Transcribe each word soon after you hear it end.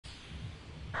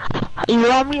You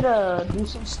want me to do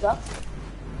some stuff?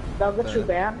 That'll get you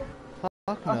banned?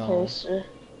 Fuck no. Okay, sir.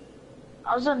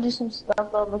 I was gonna do some stuff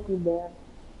that'll make you banned.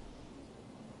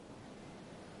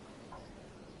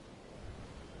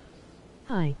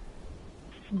 Hi.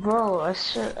 Bro, I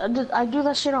do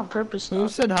that shit on purpose. Who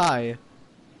said hi?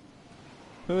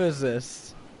 Who is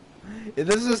this? If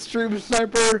this is a stream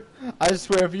sniper, I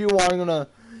swear if you want, I'm gonna.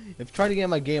 If you try to get in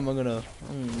my game, I'm gonna.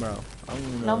 Bro.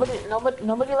 I'm gonna.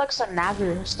 Nobody likes a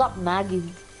nagger. Stop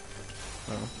nagging.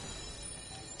 Oh.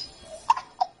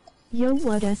 Yo,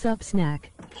 what's up,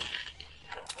 snack?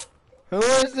 Who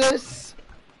is this?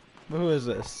 Who is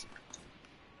this?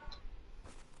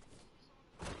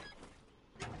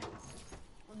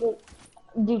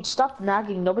 Dude, stop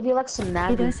nagging. Nobody likes a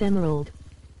nagger. It is Emerald.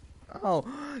 Oh,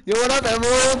 yo, what up,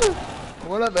 Emerald?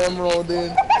 What up, Emerald,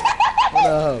 dude? What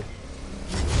up?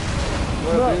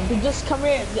 Bro, dude, just come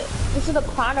here. This is the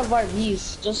plan of our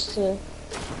views, just to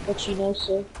let you know,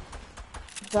 sir.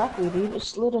 Exactly, dude.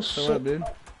 It's little shit. What up, dude?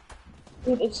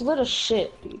 Dude, it's little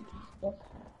shit, dude. We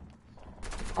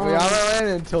are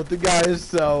landing tilted, guys,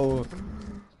 so...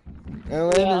 I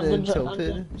landed in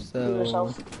tilted,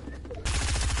 so...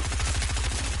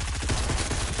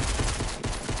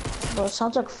 Bro, it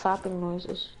sounds like fapping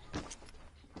noises.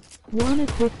 Want a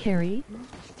quick carry?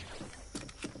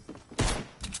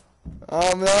 No,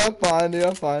 I'm fine, dude,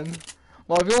 I'm fine.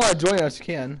 Well, if you want to join us, you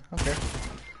can. Okay.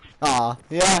 Aw,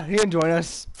 yeah, he can join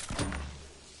us.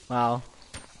 Wow.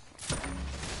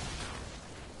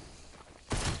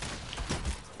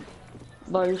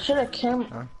 Bro, you should have came.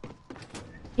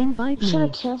 Invite You should me.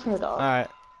 have came here, dog. Alright.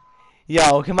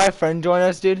 Yo, can my friend join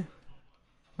us, dude?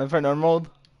 My friend Emerald?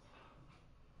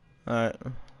 Alright.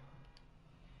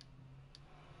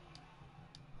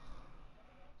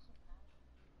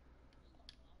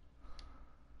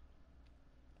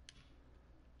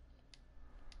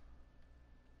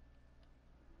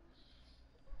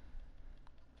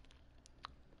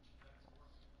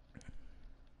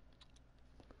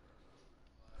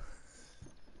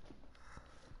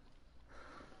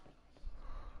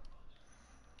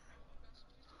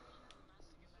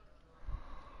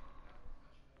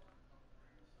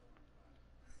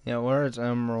 Yeah, where's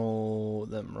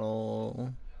Emerald?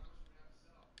 Emerald.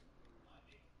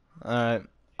 Alright.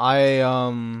 I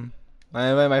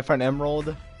invite my friend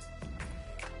Emerald.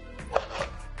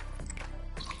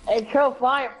 Hey, Joe,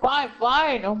 fine.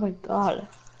 Oh my god.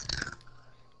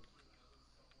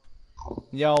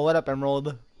 Yo, what up,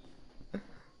 Emerald?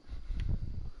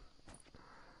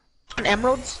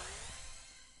 Emeralds?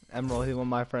 Emerald, he's one of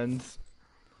my friends.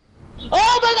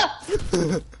 Oh my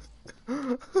god!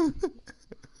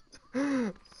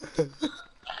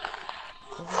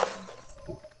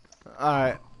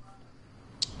 Alright.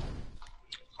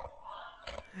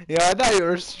 Yeah, I thought you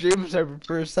were stream sniper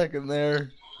for a second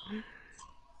there.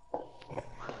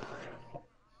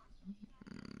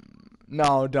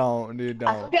 No, don't, dude,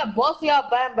 I don't. forget both of y'all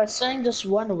banned by saying just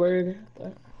one word.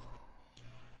 But...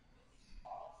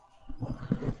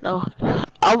 No,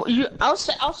 I'll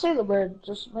say the word.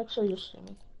 Just make sure you see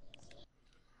me.